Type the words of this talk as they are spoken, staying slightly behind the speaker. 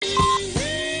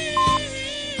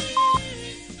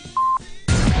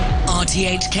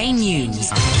RTHK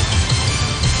News.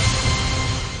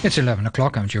 It's 11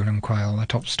 o'clock. I'm Julian Quayle. The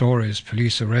top stories.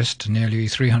 Police arrest nearly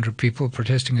 300 people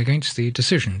protesting against the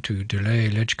decision to delay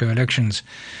LegCo elections.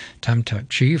 Tam Tak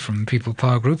Chi from People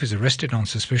Power Group is arrested on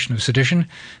suspicion of sedition,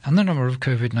 and the number of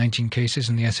COVID-19 cases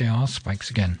in the SAR spikes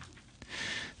again.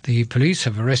 The police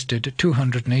have arrested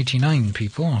 289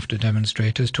 people after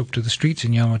demonstrators took to the streets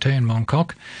in Yau Ma Tei and Mong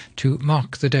Kok to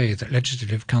mark the day that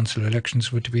Legislative Council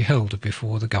elections were to be held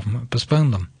before the government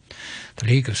postponed them. The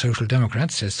League of Social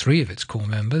Democrats says 3 of its core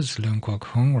members, Leung Kwok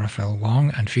Hung, Raphael Wong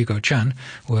and Figo Chan,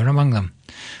 were among them.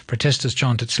 Protesters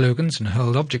chanted slogans and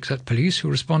hurled objects at police, who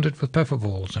responded with pepper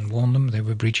balls and warned them they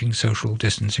were breaching social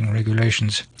distancing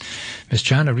regulations. Ms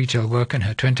Chan, a retail worker in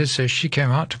her 20s, says she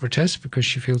came out to protest because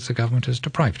she feels the government has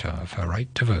deprived her of her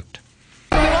right to vote.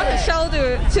 We want to show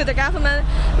to the government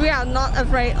we are not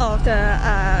afraid of the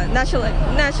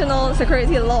national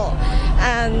security law,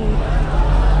 and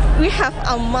we have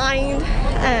our mind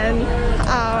and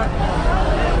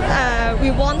we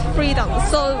want freedom.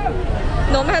 So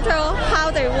no matter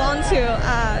how they want to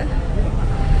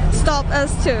stop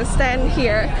us to stand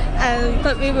here,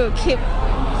 but we will keep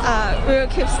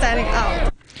standing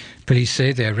out. Police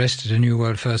say they arrested a New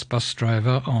World First bus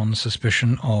driver on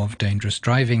suspicion of dangerous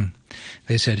driving.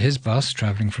 They said his bus,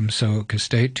 travelling from Soak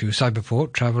Estate to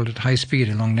Cyberport, travelled at high speed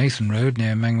along Nathan Road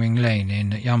near Mangwing Lane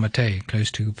in Yau Ma Tei,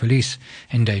 close to police,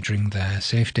 endangering their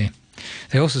safety.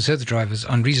 They also said the driver's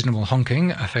unreasonable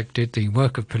honking affected the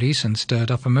work of police and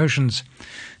stirred up emotions.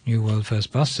 New World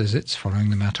First bus says it's following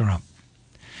the matter up.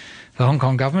 The Hong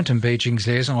Kong government and Beijing's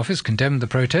liaison office condemned the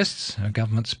protests. A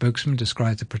government spokesman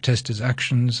described the protesters'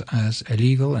 actions as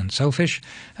illegal and selfish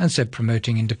and said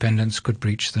promoting independence could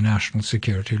breach the national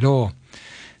security law.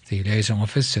 The liaison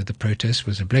office said the protest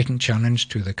was a blatant challenge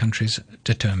to the country's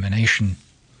determination.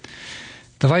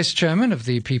 The vice-chairman of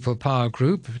the People Power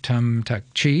Group, Tam Tak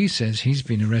Chi, says he's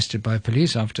been arrested by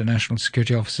police after national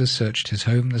security officers searched his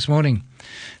home this morning.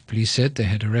 Police said they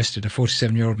had arrested a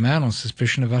 47-year-old man on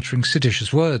suspicion of uttering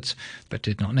seditious words, but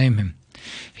did not name him.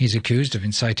 He's accused of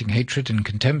inciting hatred and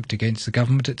contempt against the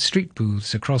government at street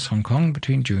booths across Hong Kong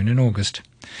between June and August.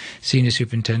 Senior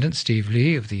Superintendent Steve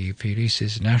Lee of the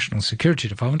police's National Security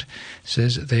Department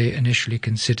says they initially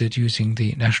considered using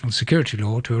the National Security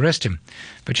Law to arrest him,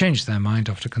 but changed their mind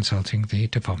after consulting the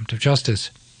Department of Justice.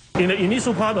 In the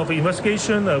initial part of the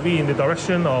investigation, we in the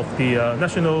direction of the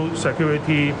national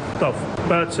security stuff.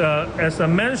 But as I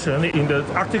mentioned, in the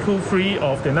Article 3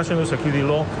 of the National Security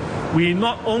Law, we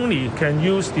not only can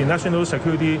use the national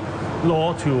security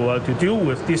law to deal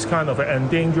with this kind of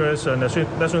dangerous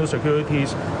national security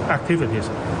activities,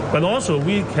 but also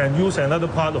we can use another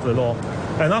part of the law.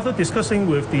 And after discussing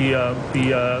with the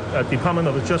Department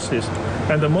of Justice,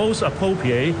 and the most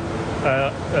appropriate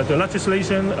the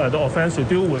legislation, the offense to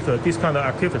deal with this kind of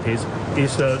activities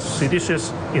is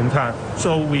seditious intent.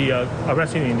 So we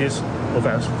arrest him in this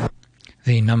offense.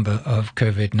 The number of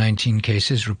COVID-19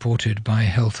 cases reported by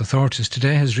health authorities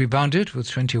today has rebounded with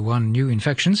 21 new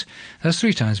infections. That's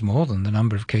 3 times more than the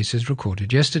number of cases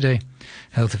recorded yesterday.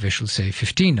 Health officials say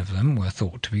 15 of them were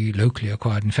thought to be locally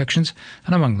acquired infections,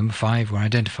 and among them 5 were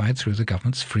identified through the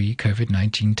government's free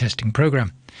COVID-19 testing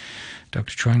program.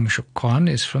 Dr. Chuang Shuk Kwan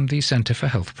is from the Centre for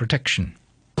Health Protection.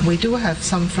 We do have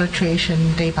some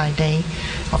fluctuation day by day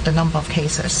of the number of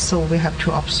cases, so we have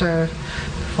to observe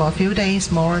for a few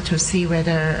days more to see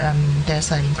whether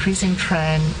there's an increasing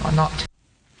trend or not.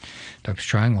 Dr.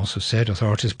 Chuang also said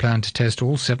authorities plan to test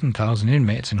all 7,000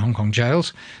 inmates in Hong Kong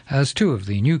jails, as 2 of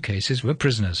the new cases were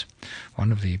prisoners.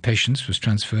 One of the patients was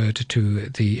transferred to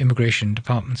the Immigration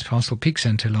Department's Parcel Peak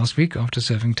Centre last week after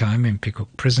serving time in Peacock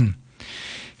Prison.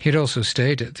 He had also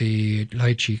stayed at the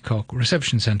Lai Chi Kok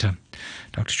Reception Centre.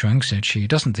 Dr. Chuang said she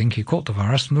doesn't think he caught the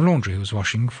virus from the laundry he was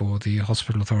washing for the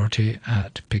hospital authority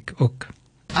at Pik Uk.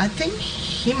 I think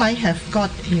he might have got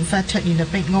infected in the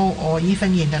Big O or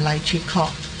even in the Lai Chi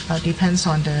Kok. Depends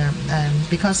on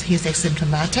because he's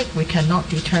asymptomatic, we cannot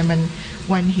determine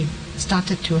when he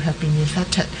started to have been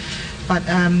infected. But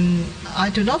I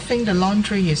do not think the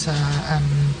laundry is a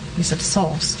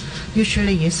source.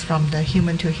 Usually it's from the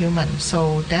human to human.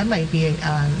 So there may be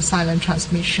a silent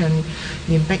transmission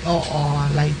in Big O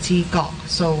or Lai Chi Kok.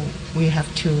 So we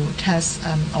have to test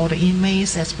all the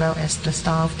inmates as well as the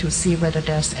staff to see whether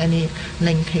there's any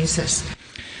linked cases.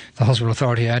 The hospital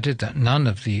authority added that none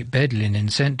of the bed linen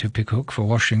sent to Pik Uk for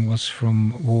washing was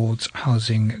from wards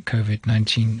housing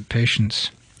COVID-19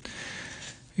 patients.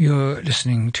 You're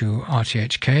listening to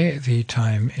RTHK. The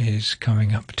time is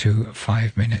coming up to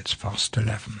 5 minutes past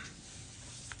 11.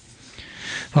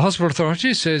 The hospital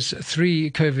authority says 3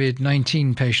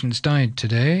 COVID-19 patients died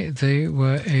today. They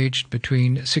were aged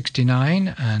between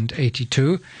 69 and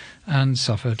 82 and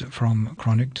suffered from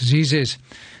chronic diseases.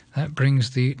 That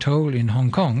brings the toll in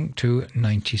Hong Kong to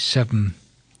 97.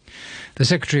 The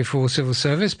Secretary for Civil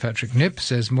Service, Patrick Nip,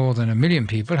 says more than 1 million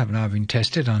people have now been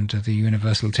tested under the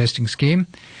Universal Testing Scheme.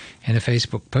 In a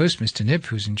Facebook post, Mr Nip,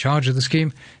 who's in charge of the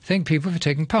scheme, thanked people for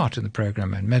taking part in the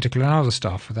programme and medical and other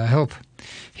staff for their help.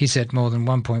 He said more than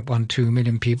 1.12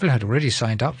 million people had already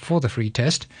signed up for the free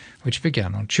test, which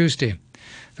began on Tuesday.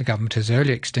 The government has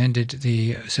earlier extended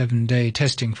the 7-day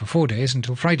testing for 4 days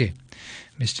until Friday.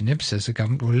 Mr Nip says the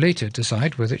government will later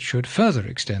decide whether it should further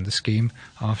extend the scheme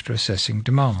after assessing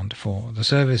demand for the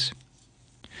service.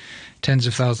 Tens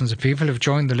of thousands of people have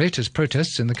joined the latest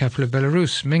protests in the capital of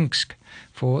Belarus, Minsk,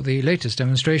 for the latest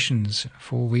demonstrations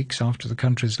 4 weeks after the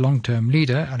country's long-term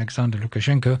leader, Alexander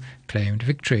Lukashenko, claimed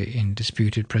victory in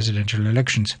disputed presidential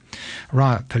elections.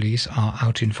 Riot police are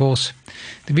out in force.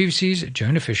 The BBC's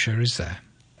Jonah Fisher is there.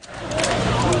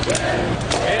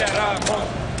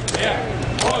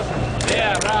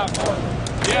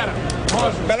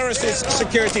 Belarus's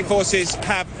security forces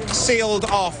have sealed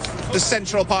off the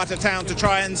central part of town to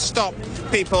try and stop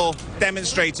people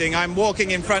demonstrating. I'm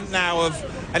walking in front now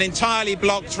of an entirely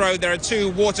blocked road. There are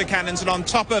 2 water cannons, and on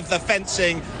top of the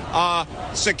fencing are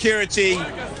security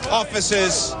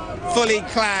officers, fully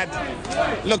clad,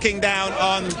 looking down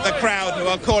on the crowd who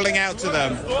are calling out to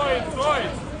them.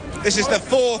 This is the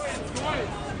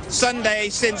 4th Sunday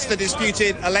since the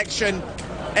disputed election.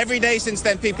 Every day since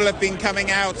then, people have been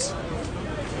coming out.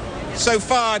 So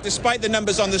far, despite the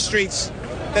numbers on the streets,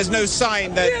 there's no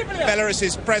sign that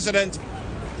Belarus's president,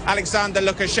 Alexander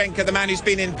Lukashenko, the man who's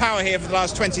been in power here for the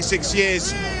last 26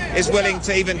 years, is willing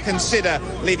to even consider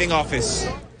leaving office.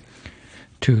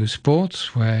 To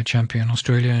sports, where champion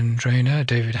Australian trainer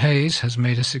David Hayes has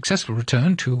made a successful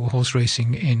return to horse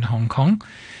racing in Hong Kong.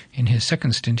 In his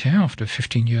second stint here after a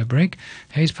 15-year break,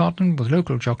 Hayes partnered with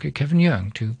local jockey Kevin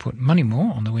Yeung to put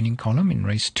Moneymore on the winning column in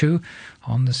race 2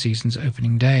 on the season's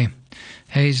opening day.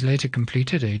 Hayes later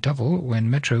completed a double when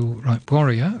Metro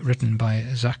Warrior, ridden by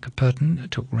Zach Purton,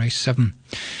 took race 7.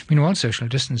 Meanwhile, social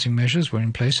distancing measures were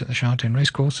in place at the Sha-Tin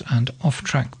Racecourse and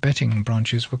off-track betting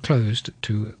branches were closed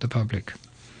to the public.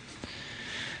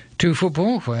 To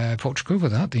football, where Portugal,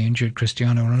 without the injured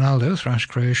Cristiano Ronaldo, thrashed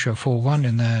Croatia 4-1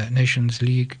 in their Nations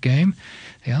League game.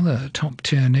 The other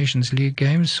top-tier Nations League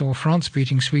games saw France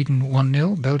beating Sweden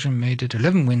 1-0. Belgium made it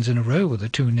 11 wins in a row with a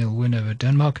 2-0 win over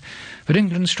Denmark. But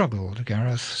England struggled.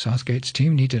 Gareth Southgate's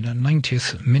team needed a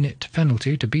 90th minute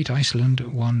penalty to beat Iceland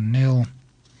 1-0.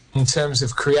 In terms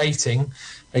of creating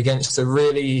against a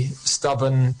really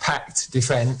stubborn, packed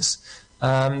defence,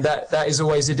 that is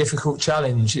always a difficult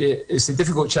challenge. It's a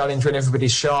difficult challenge when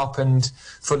everybody's sharp and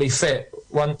fully fit.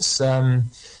 Once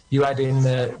you add in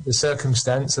the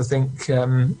circumstance, I think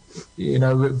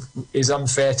is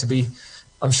unfair to be.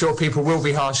 I'm sure people will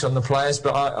be harsh on the players,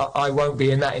 but I won't be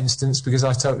in that instance because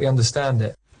I totally understand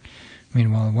it.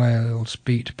 Meanwhile, Wales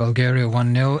beat Bulgaria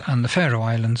 1-0 and the Faroe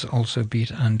Islands also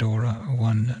beat Andorra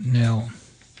 1-0.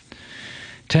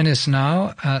 Tennis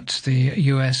now at the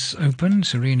US Open.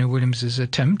 Serena Williams'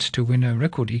 attempt to win a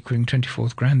record-equalling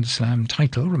 24th Grand Slam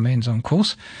title remains on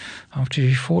course after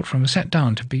she fought from a set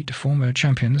down to beat former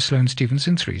champion Sloane Stephens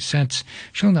in 3 sets.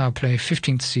 She'll now play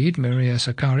 15th seed Maria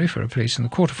Sakkari for a place in the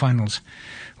quarterfinals.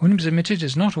 Williams admitted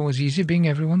it's not always easy being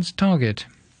everyone's target.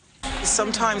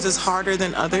 Sometimes it's harder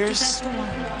than others.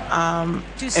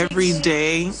 Every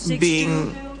day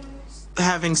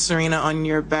having Serena on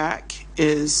your back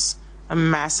is a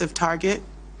massive target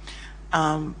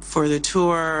for the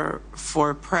tour,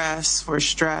 for press, for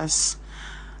stress.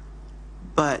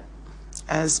 But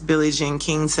as Billie Jean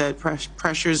King said,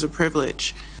 pressure is a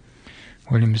privilege.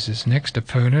 Williams' next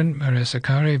opponent, Maria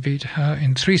Sakkari, beat her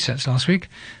in 3 sets last week.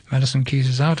 Madison Keys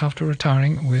is out after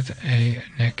retiring with a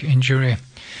neck injury.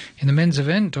 In the men's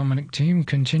event, Dominic Thiem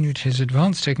continued his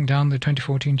advance, taking down the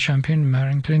 2014 champion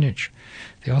Marin Cilic.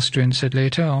 The Austrian said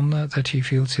later on that he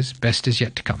feels his best is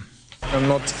yet to come. I'm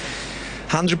not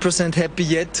 100% happy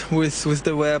yet with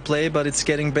the way I play, but it's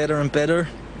getting better and better.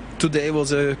 Today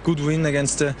was a good win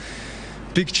against a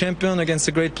big champion, against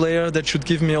a great player. That should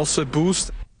give me also a boost.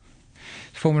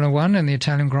 Formula One and the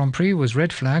Italian Grand Prix was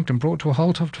red-flagged and brought to a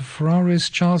halt after Ferrari's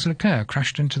Charles Leclerc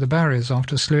crashed into the barriers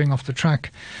after slewing off the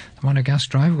track. The Monegasque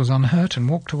driver was unhurt and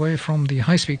walked away from the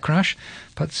high-speed crash,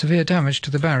 but severe damage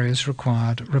to the barriers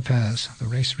required repairs. The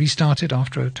race restarted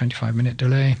after a 25-minute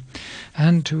delay.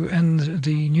 And to end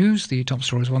the news, the top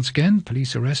stories once again.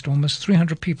 Police arrest almost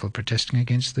 300 people protesting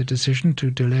against the decision to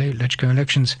delay Lechko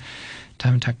elections.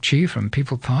 Tam Tak Chi from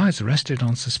People Power is arrested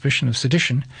on suspicion of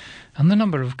sedition, and the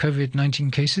number of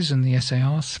COVID-19 cases in the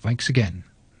SAR spikes again.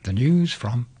 The news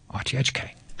from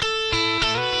RTHK.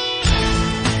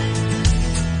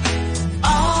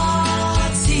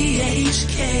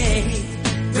 RTHK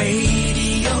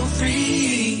Radio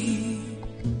 3.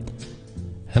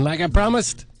 And like I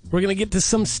promised, we're going to get to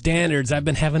some standards. I've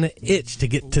been having an itch to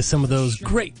get to some of those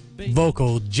great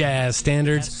vocal jazz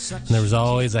standards. And there was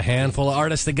always a handful of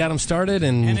artists that got them started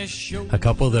and a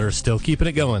couple that are still keeping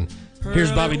it going.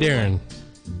 Here's Bobby Darin,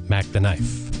 Mac the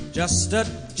Knife. Just a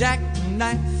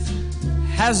jackknife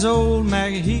has old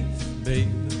Maggie Heath, babe,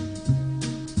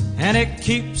 and it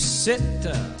keeps it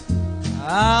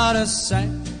out of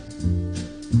sight.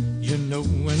 You know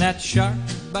when that shark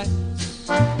bites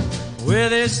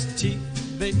with his teeth,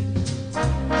 babe,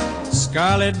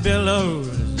 scarlet billows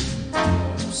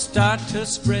start to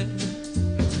spread.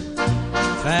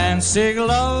 Fancy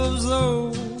gloves,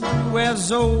 though,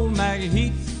 wears old Maggie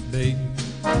Heath, babe,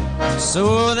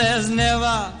 so there's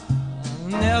never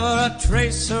a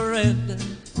trace of red.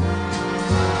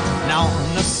 Now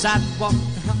on the sidewalk,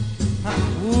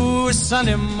 ooh,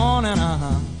 Sunday morning,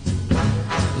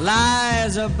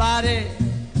 lies a body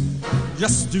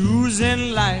just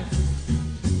oozing life.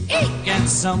 And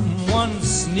someone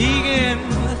sneaking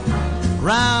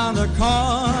round the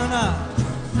corner.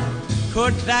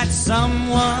 Could that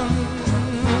someone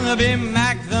be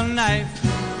Mac the Knife?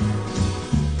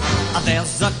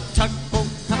 There's a tugboat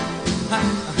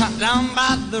down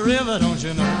by the river, don't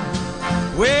you know,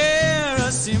 where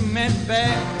a cement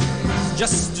bag's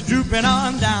just drooping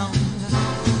on down.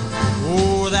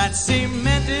 Oh, that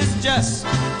cement is just,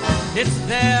 it's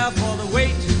there for the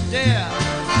weight to dare.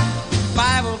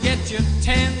 5 will get you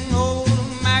 10, old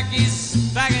Mackie's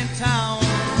back in town.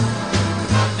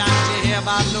 Don't you hear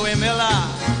about Louis Miller?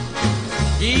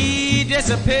 He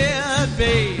disappeared,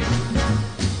 babe,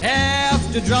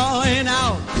 after drawing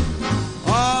out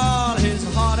all his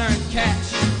hard-earned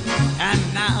cash.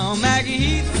 And now Maggie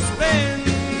Heath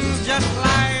spins just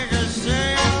like a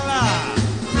sailor.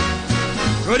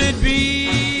 Could it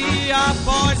be our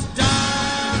boy's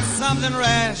done something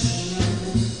rash?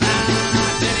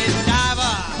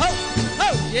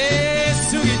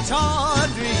 Yes, Sugie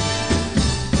Tawdry,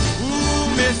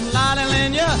 ooh, Miss Lottie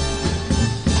Lenya,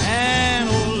 and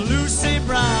old Lucy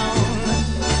Brown.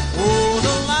 Oh,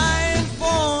 the line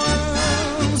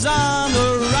forms on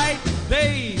the right,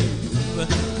 babe.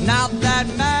 Now that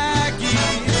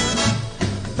Maggie's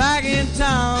back in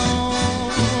town,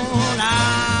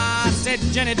 I said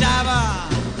Jenny Diver,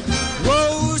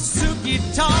 whoa, Sugie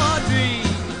Tawdry,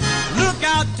 look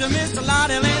out to Miss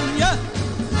Lottie Lenya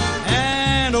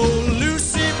and old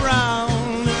Lucy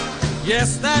Brown.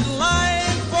 Yes, that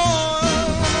line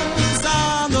forms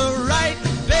on the right,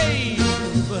 babe.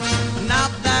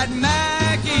 Not that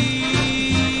Maggie's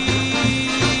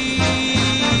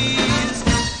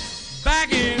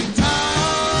back in town.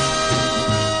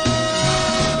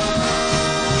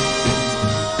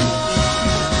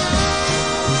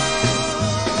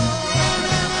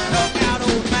 Look out,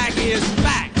 old Maggie is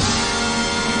back.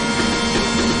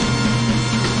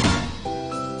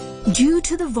 Due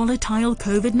to the volatile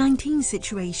COVID-19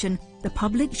 situation, the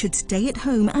public should stay at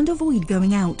home and avoid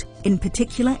going out, in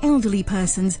particular elderly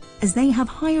persons, as they have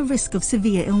higher risk of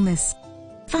severe illness.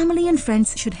 Family and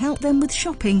friends should help them with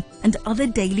shopping and other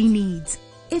daily needs.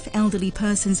 If elderly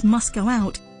persons must go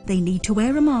out, they need to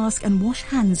wear a mask and wash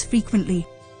hands frequently.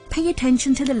 Pay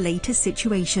attention to the latest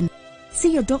situation.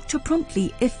 See your doctor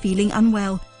promptly if feeling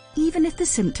unwell, even if the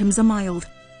symptoms are mild.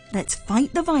 Let's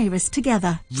fight the virus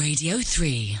together. Radio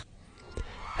 3.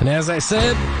 And as I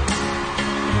said,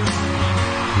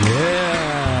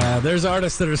 yeah, there's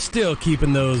artists that are still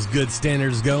keeping those good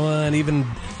standards going, even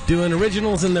doing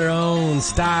originals in their own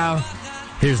style.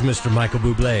 Here's Mr. Michael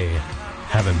Bublé,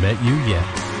 Haven't Met You Yet.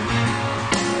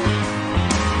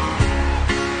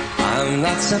 I'm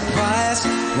not surprised,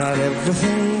 not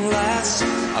everything lasts.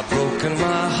 I've broken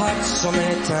my heart so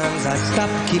many times I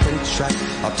stopped keeping track.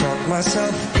 I'll talk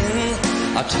myself in,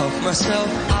 I'll talk myself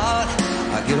out.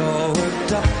 I get all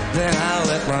worked up, then I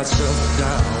let myself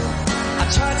down. I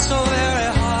tried so very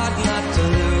hard not to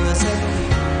lose it.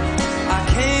 I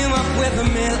came up with a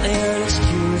million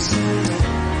excuses.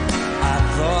 I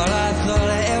thought of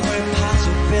every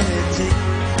possibility.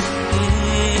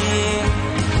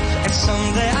 And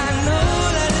someday I know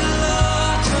that it'll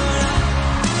all turn out.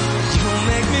 You'll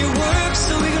make me work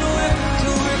so we can work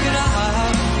to work it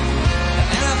out.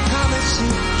 And I promise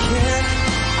you, kid,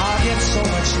 I'll get so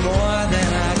much more than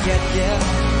I get,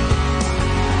 yeah.